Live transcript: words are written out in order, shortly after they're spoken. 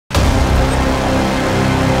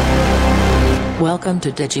Welcome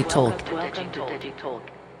to DigitalK.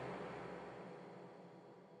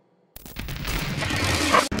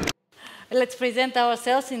 Let's present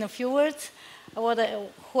ourselves in a few words.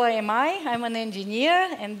 Who am I? I'm an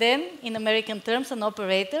engineer, and then, in American terms, an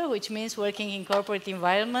operator, which means working in corporate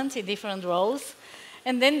environments in different roles.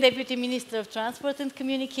 And then Deputy Minister of Transport and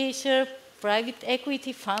Communication, private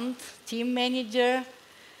equity fund, team manager,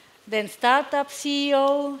 then startup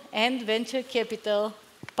CEO, and venture capital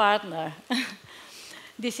partner.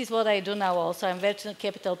 This is what I do now also. I'm venture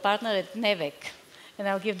capital partner at NEVEQ. And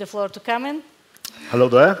I'll give the floor to Kamen. Hello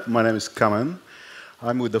there, my name is Kamen.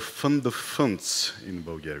 I'm with the Fund of Funds in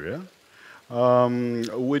Bulgaria,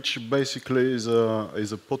 which basically is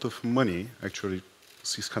a pot of money, actually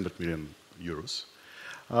 600 million euros,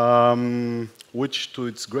 which to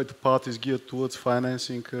its great part is geared towards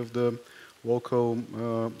financing of the local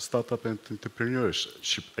startup and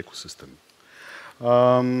entrepreneurship ecosystem.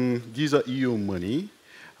 These are EU money,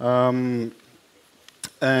 and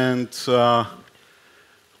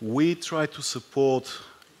we try to support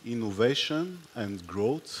innovation and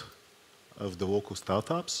growth of the local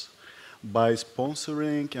startups by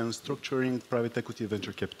sponsoring and structuring private equity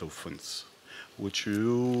venture capital funds, which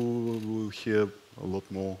you will hear a lot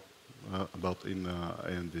more about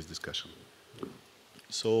in this discussion.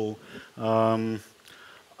 So,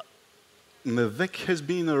 NEVEQ has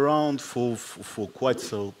been around for quite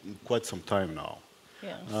some time now.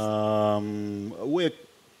 Yes. We're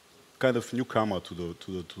kind of newcomer to the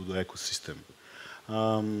ecosystem.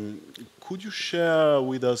 Could you share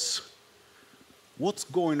with us what's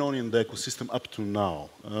going on in the ecosystem up to now?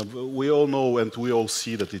 We all know and we all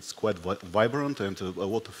see that it's quite vibrant and a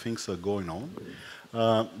lot of things are going on.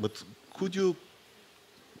 But could you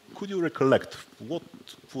recollect what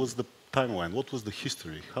was the timeline, what was the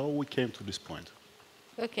history, how we came to this point?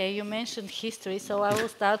 Okay, you mentioned history, so I will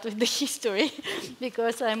start with the history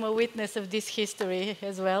because I'm a witness of this history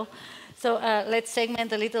as well. So let's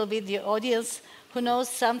segment a little bit the audience who knows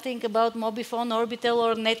something about Mobifone, Orbitel,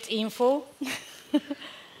 or NetInfo.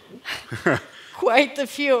 Quite a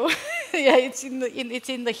few. Yeah, it's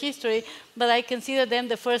in the history, but I consider them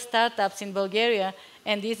the first startups in Bulgaria,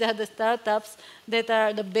 and these are the startups that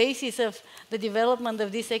are the basis of the development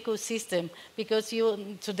of this ecosystem, because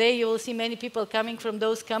today you will see many people coming from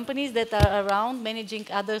those companies that are around managing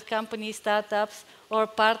other companies, startups, or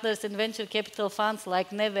partners and venture capital funds like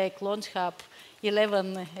NEVEQ, LaunchHub,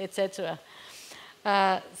 11, etc.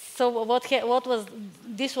 So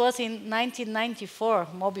this was in 1994,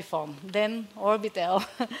 Mobifone, then Orbitel,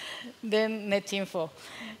 then NetInfo.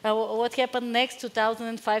 What happened next,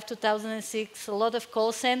 2005, 2006, a lot of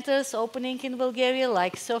call centers opening in Bulgaria,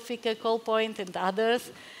 like Sofika, Callpoint, and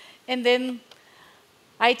others. And then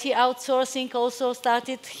IT outsourcing also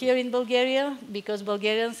started here in Bulgaria, because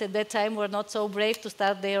Bulgarians at that time were not so brave to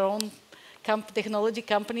start their own technology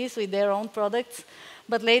companies with their own products.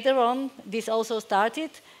 But later on, this also started.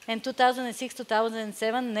 In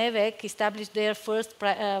 2006-2007, NEVEQ established their first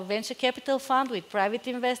venture capital fund with private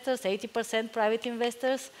investors, 80% private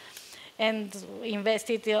investors, and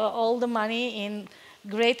invested all the money in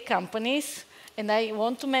great companies. And I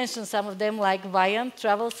want to mention some of them, like Viant,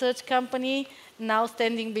 travel search company, now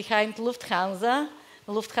standing behind Lufthansa.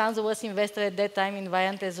 Lufthansa was invested at that time in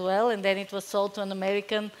Viant as well, and then it was sold to an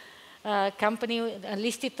American company, a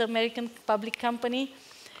listed American public company.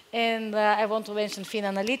 And I want to mention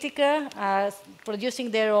Finanalytica, producing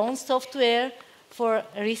their own software for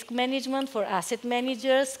risk management, for asset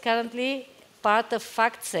managers, currently part of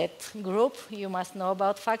FactSet group. You must know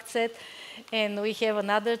about FactSet. And we have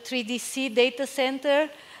another 3DC data center.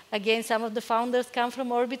 Again, some of the founders come from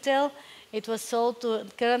Orbitel. It was sold to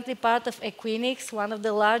currently part of Equinix, one of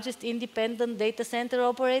the largest independent data center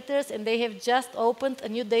operators, and they have just opened a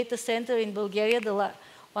new data center in Bulgaria,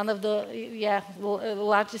 one of the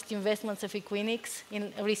largest investments of Equinix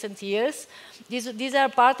in recent years. These are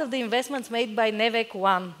part of the investments made by NEVEQ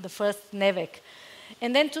 1, the first NEVEQ.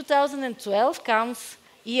 And then 2012 comes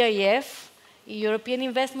EIF, European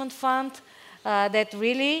Investment Fund, that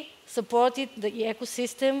really supported the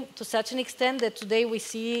ecosystem to such an extent that today we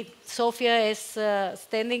see Sofia as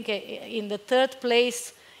standing in the third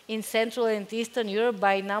place in Central and Eastern Europe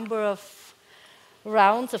by number of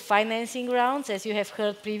rounds, of financing rounds, as you have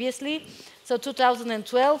heard previously. So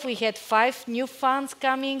 2012, we had 5 new funds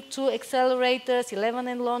coming, 2 accelerators, 11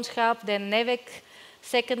 and LaunchHub, then NEVEQ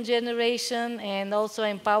second generation, and also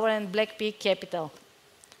Empower and Black Peak Capital.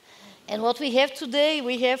 And what we have today,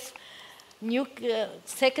 we have new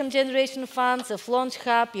second generation funds of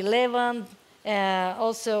LaunchHub, 11,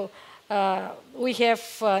 also we have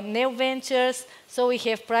Neo Ventures, so we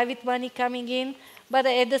have private money coming in. But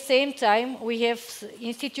at the same time, we have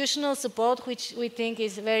institutional support, which we think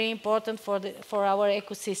is very important for our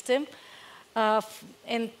ecosystem.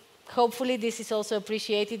 And hopefully this is also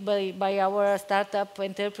appreciated by our startup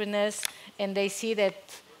entrepreneurs, and they see that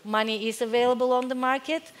money is available on the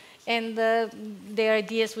market, and their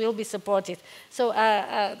ideas will be supported. So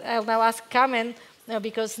I'll now ask Kamen,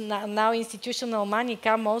 because now institutional money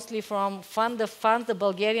come mostly from Fund of Funds, the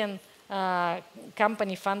Bulgarian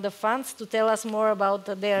company Fund of Funds, to tell us more about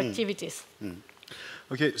their activities.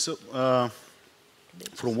 Okay, so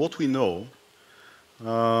from what we know,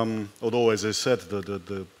 although, as I said,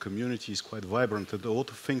 the community is quite vibrant and a lot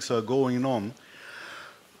of things are going on,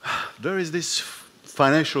 there is this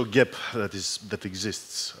financial gap that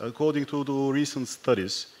exists. According to the recent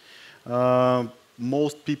studies,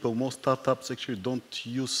 most people, most startups actually don't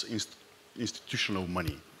use institutional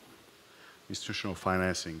money, institutional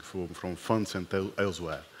financing from funds and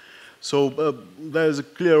elsewhere. So there is a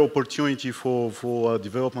clear opportunity for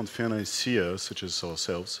development financiers, such as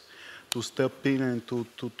ourselves, to step in and to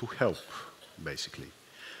help, basically.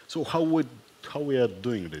 So how we are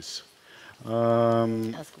doing this?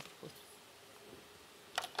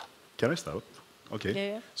 Can I start?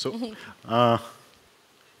 Okay. Yeah.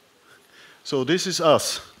 So this is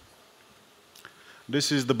us.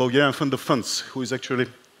 This is the Bulgarian Fund of Funds, who is actually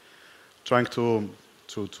trying to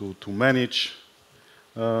manage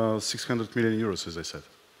 600 million euros, as I said.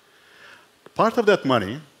 Part of that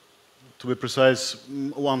money, to be precise,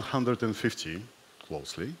 150,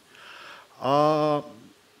 closely, are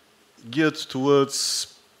geared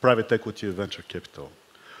towards private equity and venture capital.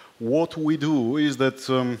 What we do is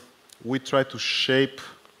that we try to shape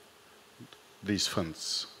these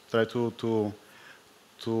funds, try to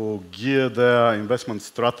gear their investment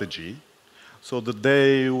strategy so that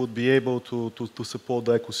they would be able to support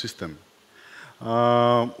the ecosystem.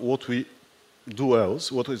 What we do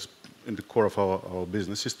else, what is in the core of our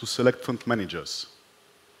business, is to select fund managers.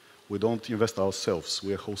 We don't invest ourselves,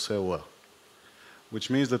 we are wholesaler, which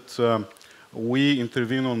means that we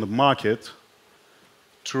intervene on the market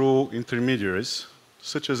through intermediaries,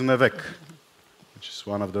 such as NEVEQ, which is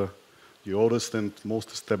one of the oldest and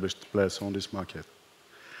most established players on this market.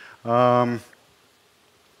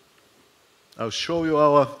 I'll show you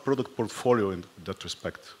our product portfolio in that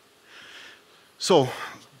respect. So,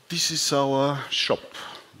 this is our shop,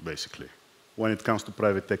 basically, when it comes to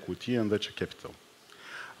private equity and venture capital.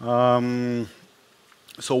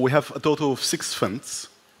 So we have a total of 6 funds.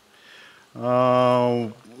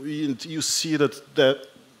 You see that they're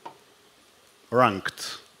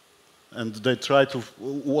ranked, and they try to.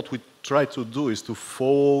 What we try to do is to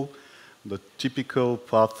follow the typical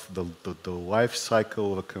path, the life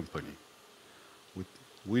cycle of a company.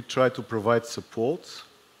 We try to provide support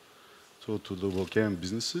to the Bulgarian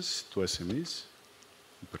businesses, to SMEs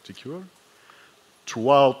in particular,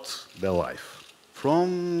 throughout their life.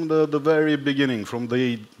 From the very beginning, from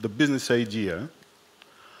the business idea,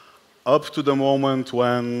 up to the moment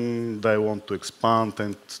when they want to expand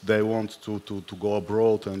and they want to go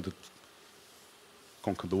abroad and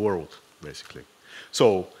conquer the world, basically.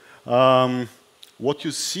 So, what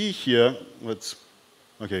you see here,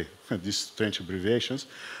 these strange abbreviations,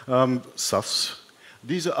 SAFs,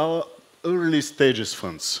 these are our early stages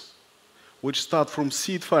funds, which start from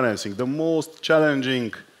seed financing, the most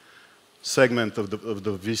challenging segment of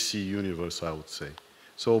the VC universe, I would say.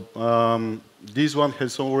 So this one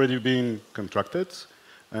has already been contracted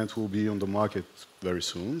and will be on the market very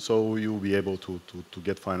soon. So you'll be able to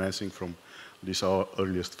get financing from this our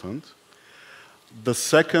earliest fund. The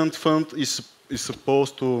second fund is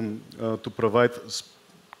supposed to provide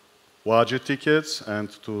larger tickets and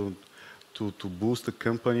to boost the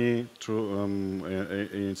company through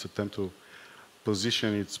in its attempt to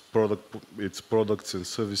position its products and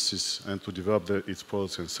services and to develop its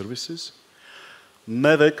products and services.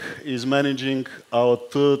 NEVEQ is managing our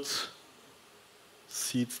third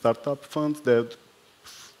seed startup fund that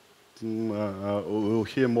we'll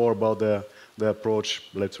hear more about their approach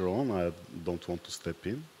later on. I don't want to step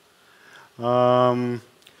in. The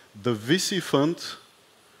VC fund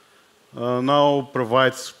now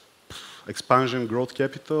provides expansion growth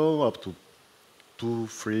capital up to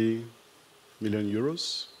 2-3 million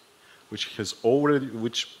euros, which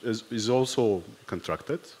is also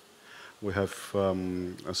contracted. We have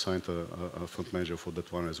assigned a fund manager for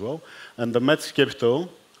that one as well. And the METS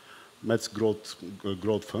Capital, METS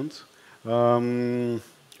Growth Fund,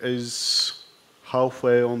 is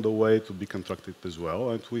halfway on the way to be contracted as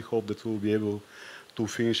well. And we hope that we'll be able to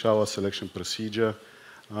finish our selection procedure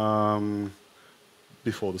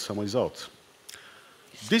before the summer is out.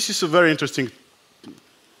 This is a very interesting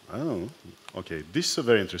Oh, okay. This is a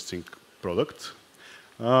very interesting product.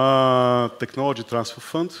 Technology Transfer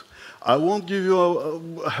Fund. I won't give you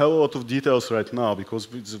a hell lot of details right now because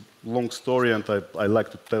it's a long story and I like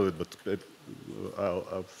to tell it, but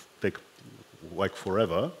I'll take like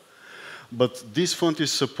forever. But this fund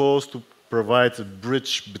is supposed to provide a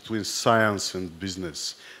bridge between science and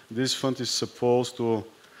business. This fund is supposed to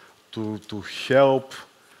help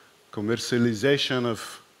commercialization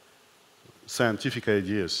of scientific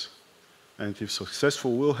ideas. And if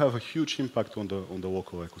successful, will have a huge impact on the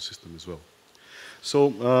local ecosystem as well.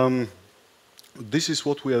 So this is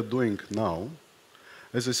what we are doing now.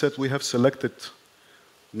 As I said, we have selected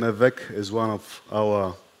NEVEQ as one of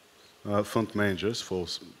our fund managers for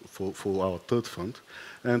our third fund.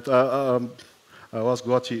 And I'll ask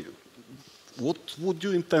Glati, what would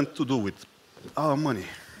you intend to do with our money?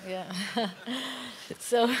 Yeah.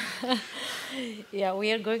 So, yeah,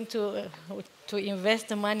 we are going to invest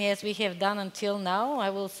the money as we have done until now. I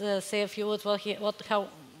will say a few words how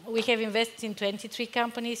we have invested in 23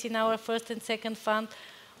 companies in our first and second fund.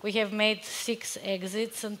 We have made 6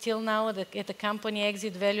 exits until now at a company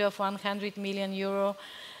exit value of 100 million euro.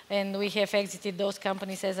 And we have exited those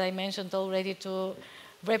companies, as I mentioned already, to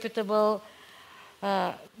reputable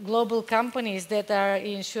global companies that are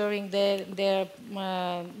ensuring their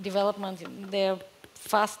development, their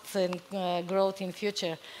fast and growth in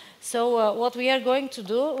future. So what we are going to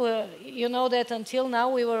do, you know that until now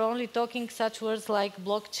we were only talking such words like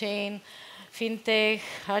blockchain, fintech,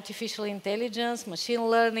 artificial intelligence, machine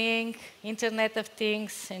learning, Internet of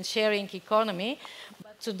Things, and sharing economy.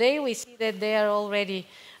 But today we see that they are already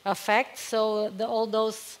a fact. So all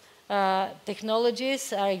those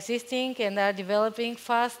technologies are existing and are developing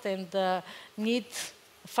fast and need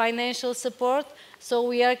financial support. So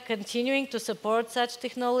we are continuing to support such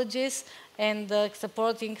technologies and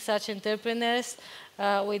supporting such entrepreneurs.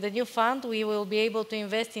 With the new fund, we will be able to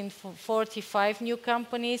invest in 45 new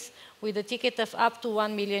companies with a ticket of up to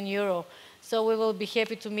 1 million euro. So we will be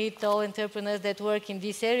happy to meet all entrepreneurs that work in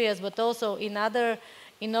these areas, but also in other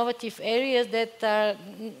innovative areas that are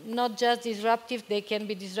not just disruptive, they can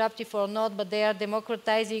be disruptive or not, but they are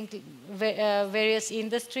democratizing various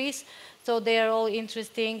industries. So they are all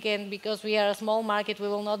interesting, and because we are a small market, we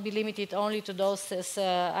will not be limited only to those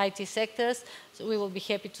IT sectors. So we will be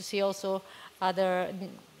happy to see also other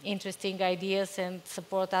interesting ideas and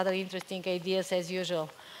support other interesting ideas as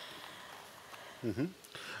usual.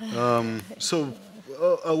 Mm-hmm. So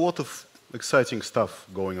a lot of exciting stuff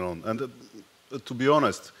going on. And to be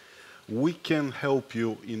honest, we can help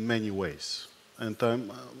you in many ways. And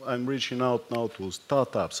I'm reaching out now to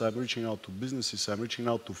startups, I'm reaching out to businesses, I'm reaching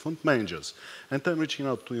out to fund managers, and I'm reaching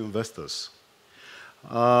out to investors.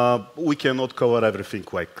 We cannot cover everything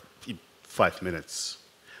like in 5 minutes,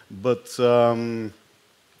 but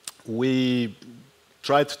we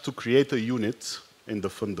tried to create a unit in the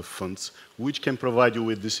fund of funds which can provide you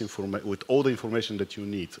with with all the information that you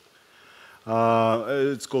need.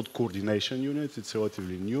 It's called Coordination Unit. It's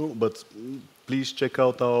relatively new, but please check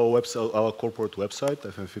out our website, our corporate website,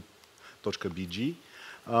 fmfit.bg,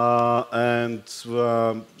 and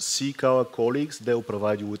seek our colleagues. They'll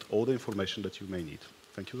provide you with all the information that you may need.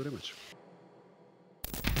 Thank you very much.